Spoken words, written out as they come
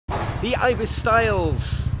the IBIS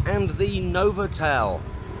Styles and the Novotel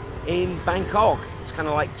in Bangkok. It's kind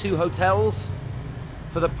of like two hotels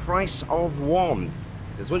for the price of one.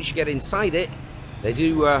 Because once you get inside it, they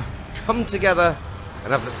do come together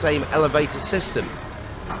and have the same elevator system.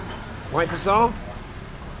 Quite bizarre,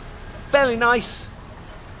 fairly nice,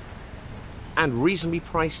 and reasonably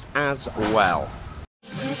priced as well.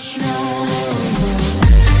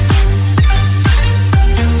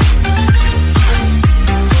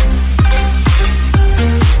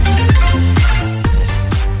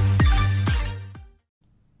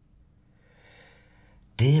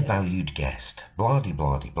 Dear valued guest, blah de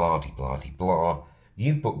blah de blah de blah de blah.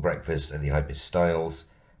 You've booked breakfast at the IBIS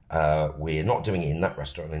Styles. We're not doing it in that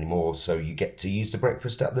restaurant anymore, so you get to use the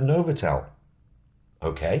breakfast at the Novotel.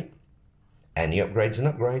 Okay. Any upgrade's an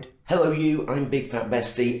upgrade. Hello you, I'm Big Fat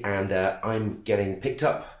Bestie, and I'm getting picked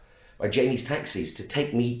up by Jamie's Taxis to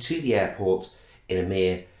take me to the airport in a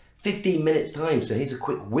mere 15 minutes time. So here's a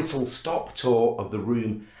quick whistle-stop tour of the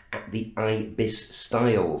room at the IBIS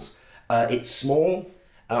Styles. It's small.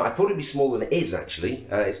 I thought it'd be smaller than it is actually.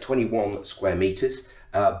 It's 21 square meters,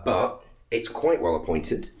 but it's quite well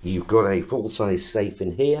appointed. You've got a full-size safe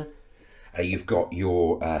in here. You've got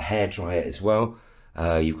your hairdryer as well.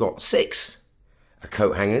 You've got 6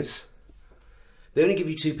 coat hangers. They only give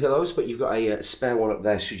you 2 pillows, but you've got a spare one up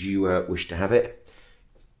there should you wish to have it.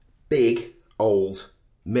 Big old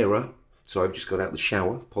mirror. So I've just got out the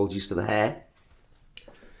shower. Apologies for the hair.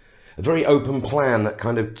 A very open plan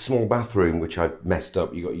kind of small bathroom, which I've messed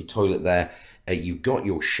up. You've got your toilet there, you've got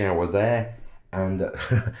your shower there, and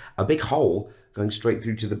a big hole going straight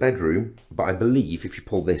through to the bedroom. But I believe if you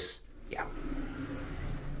pull this, yeah,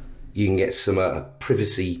 you can get some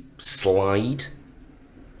privacy slide.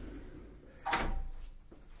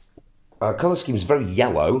 Colour scheme is very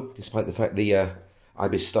yellow, despite the fact the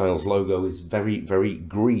IBIS Styles logo is very, very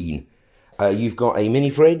green. You've got a mini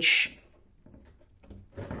fridge.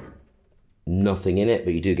 Nothing in it,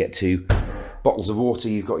 but you do get 2 bottles of water.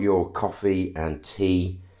 You've got your coffee and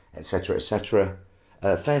tea, etc, etc.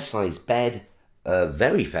 Fair-sized bed,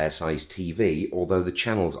 very fair-sized TV, although the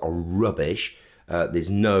channels are rubbish. There's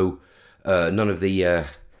none of the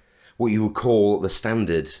what you would call the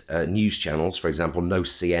standard news channels. For example, no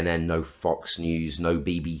CNN, no Fox News, no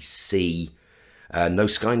BBC, no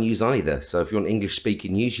Sky News either. So if you want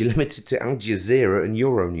English-speaking news, you're limited to Al Jazeera and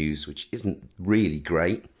Euronews, which isn't really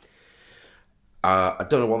great. I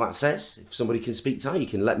don't know what that says. If somebody can speak Thai, you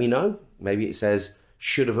can let me know. Maybe it says,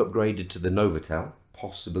 should have upgraded to the Novotel,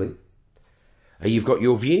 possibly. You've got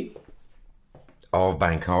your view of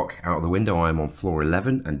Bangkok out of the window. I'm on floor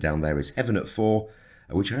 11, and down there is Heaven at 4,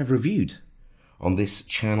 which I've reviewed on this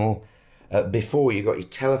channel before. You've got your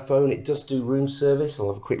telephone. It does do room service. I'll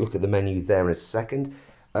have a quick look at the menu there in a second.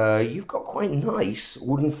 You've got quite nice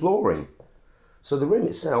wooden flooring. So the room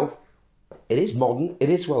itself, it is modern. It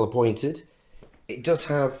is well appointed. It does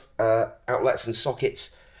have outlets and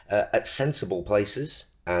sockets at sensible places,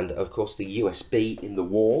 and of course the USB in the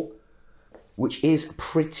wall, which is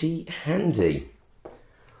pretty handy.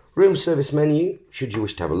 Room service menu, should you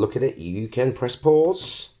wish to have a look at it, you can press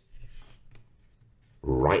pause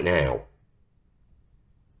right now.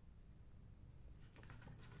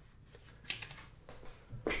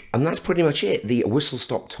 And that's pretty much it, the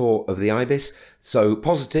whistle-stop tour of the IBIS. So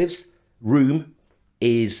positives, room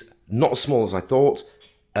is not as small as I thought.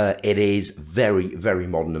 It is very, very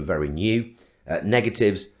modern and very new.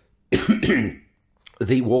 Negatives,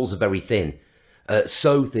 the walls are very thin.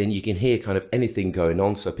 So thin you can hear kind of anything going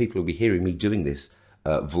on. So people will be hearing me doing this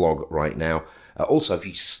vlog right now. Also,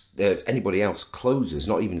 if anybody else closes,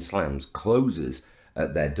 not even slams, closes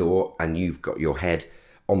their door, and you've got your head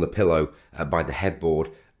on the pillow by the headboard,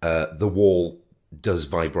 the wall does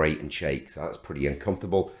vibrate and shake. So that's pretty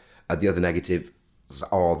uncomfortable. The other negative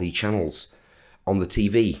are the channels on the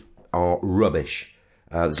TV are rubbish.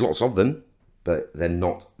 There's lots of them, but they're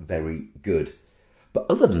not very good. But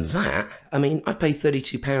other than that, I mean, I pay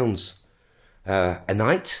 £32 a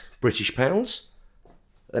night, British pounds.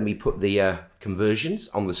 Let me put the conversions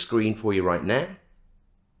on the screen for you right now.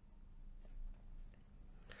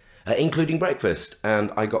 Including breakfast,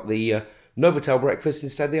 and I got the Novotel breakfast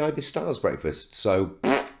instead of the IBIS Styles breakfast, so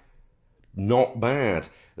not bad.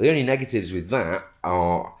 The only negatives with that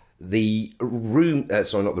are the room,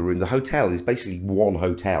 sorry, not the room, the hotel is basically one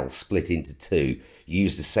hotel split into 2. You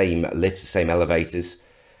use the same lifts, the same elevators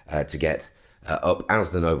to get up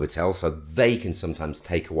as the Novotel, so they can sometimes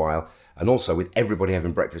take a while. And also with everybody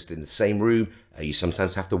having breakfast in the same room, you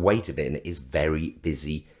sometimes have to wait a bit, and it is very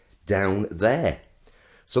busy down there.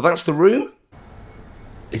 So that's the room.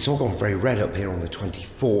 It's all gone very red up here on the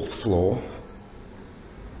 24th floor.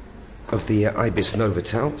 of the IBIS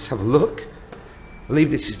Novotel. Let's have a look. I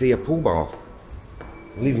believe this is the pool bar.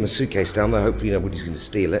 I'm leaving my suitcase down there, hopefully nobody's going to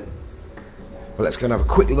steal it. But let's go and have a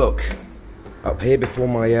quick look up here before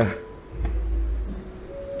my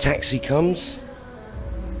taxi comes.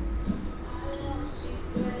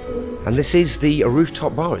 And this is the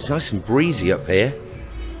rooftop bar. It's nice and breezy up here.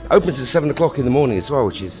 Opens at 7 o'clock in the morning as well,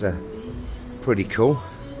 which is pretty cool.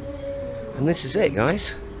 And this is it,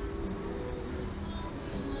 guys.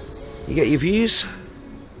 You get your views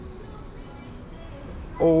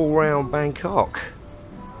all around Bangkok.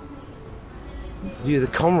 View of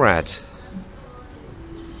the Conrad.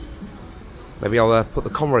 Maybe I'll put the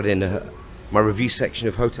Conrad in my review section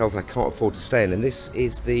of hotels I can't afford to stay in. And this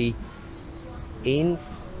is the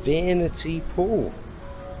Infinity Pool.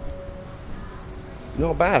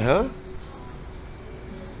 Not bad, huh?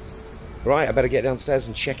 Right, I better get downstairs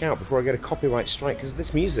and check out before I get a copyright strike because of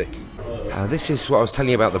this music. This is what I was telling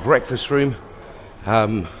you about the breakfast room.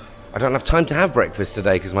 I don't have time to have breakfast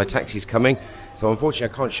today because my taxi's coming, so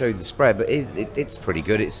unfortunately I can't show you the spread, but it's pretty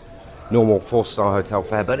good. It's normal 4-star hotel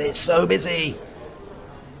fare, but it's so busy.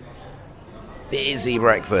 Busy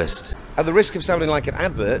breakfast. At the risk of sounding like an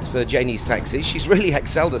advert for Janie's taxi, she's really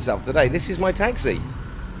excelled herself today. This is my taxi.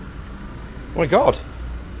 Oh my god.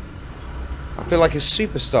 I feel like a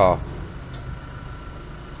superstar.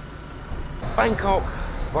 Bangkok,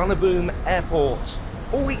 Suvarnabhumi Airport.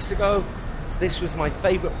 4 weeks ago, this was my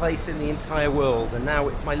favourite place in the entire world, and now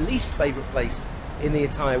it's my least favourite place in the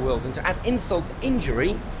entire world. And to add insult to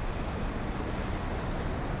injury,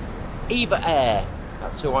 Eva Air,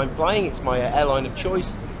 that's who I'm flying, it's my airline of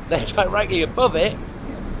choice. Then directly above it,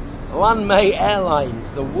 Landmay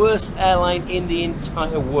Airlines, the worst airline in the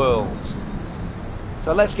entire world.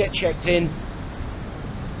 So let's get checked in.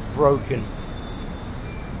 Broken.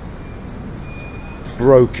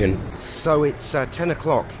 So it's 10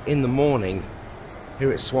 o'clock in the morning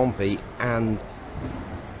here at Swampy, and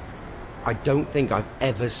I don't think I've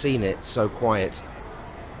ever seen it so quiet.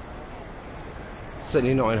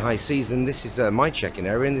 Certainly not in high season. This is my check-in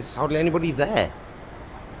area and there's hardly anybody there.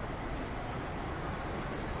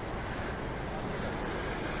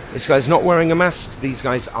 This guy's not wearing a mask, these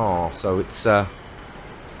guys are, so it's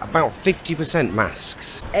about 50%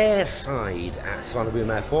 masks. Airside at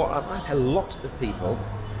Suvarnabhumi Airport, I've had a lot of people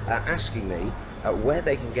asking me where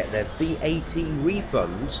they can get their VAT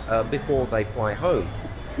refund before they fly home.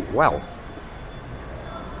 Well,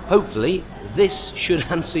 hopefully this should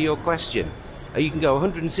answer your question. You can go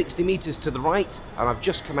 160 meters to the right, and I've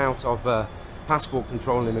just come out of passport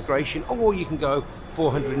control and immigration, or you can go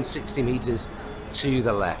 460 meters to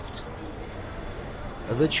the left.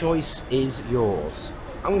 The choice is yours.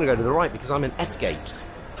 I'm going to go to the right because I'm an F gate.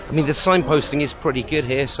 I mean, the signposting is pretty good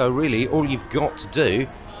here, so really all you've got to do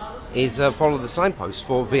is follow the signpost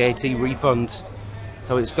for VAT refund.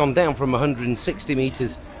 So it's gone down from 160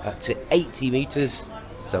 meters to 80 meters.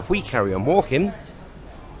 So if we carry on walking,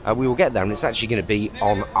 we will get there, and it's actually going to be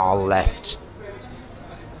on our left.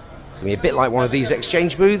 It's going to be a bit like one of these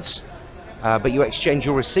exchange booths, but you exchange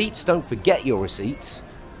your receipts. Don't forget your receipts.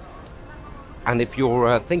 And if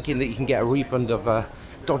you're thinking that you can get a refund of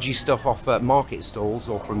dodgy stuff off market stalls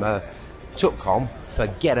or from Tukcom,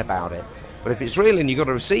 forget about it. But if it's real and you've got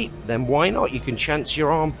a receipt, then why not? You can chance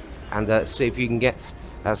your arm and see if you can get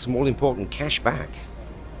some all-important cash back.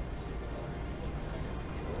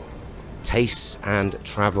 Tastes and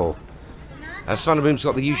travel. Suvarnabhumi's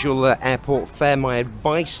got the usual airport fare. My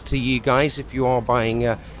advice to you guys, if you are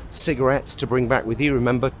buying cigarettes to bring back with you,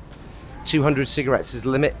 remember 200 cigarettes is the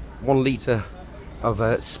limit, 1 litre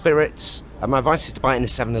of spirits. My advice is to buy it in a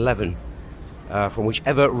 7-Eleven from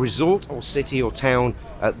whichever resort or city or town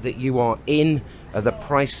that you are in. The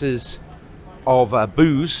prices of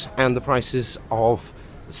booze and the prices of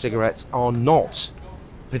cigarettes are not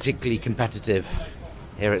particularly competitive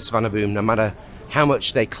here at Suvarnabhumi, no matter how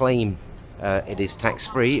much they claim it is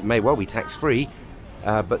tax-free. It may well be tax-free,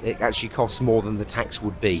 but it actually costs more than the tax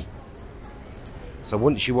would be. So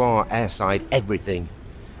once you are airside, everything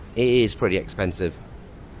is pretty expensive.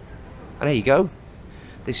 And there you go.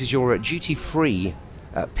 This is your duty-free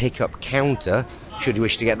pickup counter, should you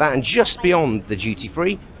wish to get that. And just beyond the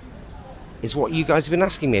duty-free is what you guys have been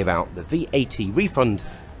asking me about, the VAT refund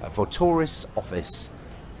for tourists office.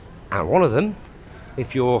 And one of them,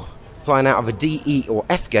 if you're flying out of a D, E or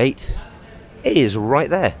F gate, it is right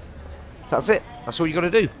there. So that's it. That's all you got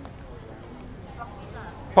to do.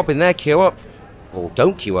 Pop in there, queue up, or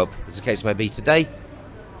don't queue up, as the case may be today.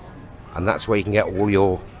 And that's where you can get all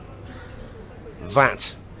your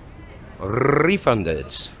VAT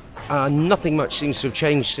refunded. Nothing much seems to have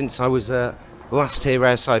changed since I was last here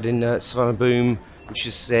airside in Suvarnabhumi. which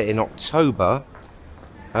is in October,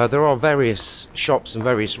 there are various shops and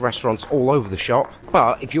various restaurants all over the shop.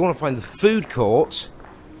 But if you want to find the food court,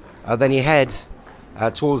 then you head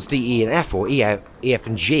towards D, E and F, or E, F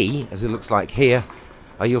and G, as it looks like here.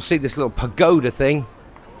 You'll see this little pagoda thing.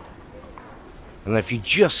 And if you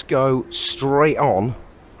just go straight on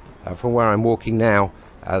from where I'm walking now,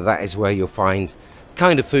 that is where you'll find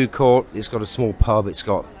kind of food court. It's got a small pub, it's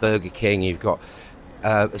got Burger King, you've got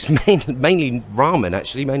it's mainly ramen,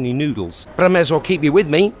 actually, mainly noodles. But I may as well keep you with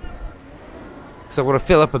me, so I want to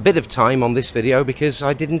fill up a bit of time on this video, because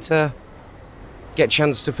I didn't get a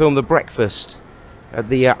chance to film the breakfast at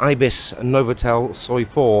the IBIS Novotel Soi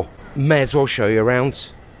 4. May as well show you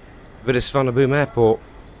around a bit of Suvarnabhumi Airport.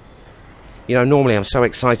 You know, normally I'm so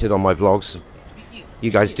excited on my vlogs. You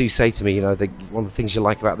guys do say to me, you know, one of the things you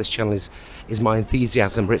like about this channel is my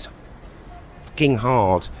enthusiasm, but it's fucking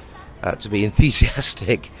hard to be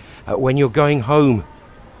enthusiastic when you're going home.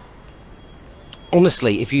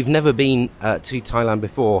 Honestly, if you've never been to Thailand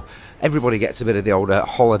before, everybody gets a bit of the old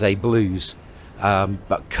holiday blues,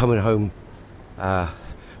 but coming home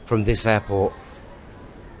from this airport,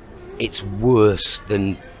 it's worse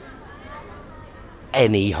than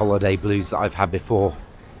any holiday blues that I've had before.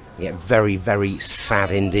 Yeah, very, very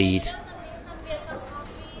sad indeed.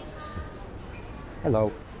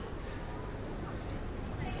 Hello.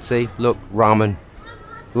 See, look, ramen.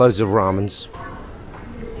 Loads of ramens.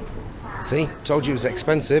 See, told you it was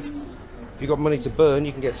expensive. If you've got money to burn,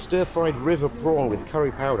 you can get stir-fried river prawn with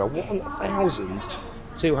curry powder.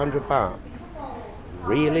 1,200 baht.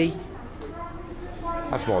 Really?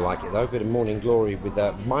 That's more like it though. A bit of morning glory with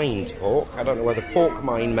mined pork. I don't know whether pork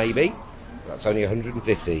mine maybe. That's only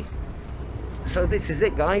 150. So this is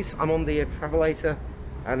it, guys. I'm on the Travelator,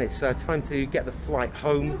 and it's time to get the flight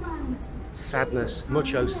home. Sadness,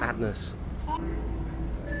 mucho sadness.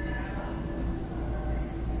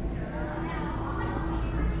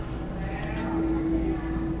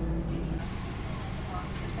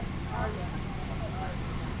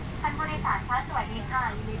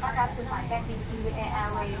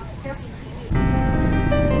 Airways เที่ยวบินที่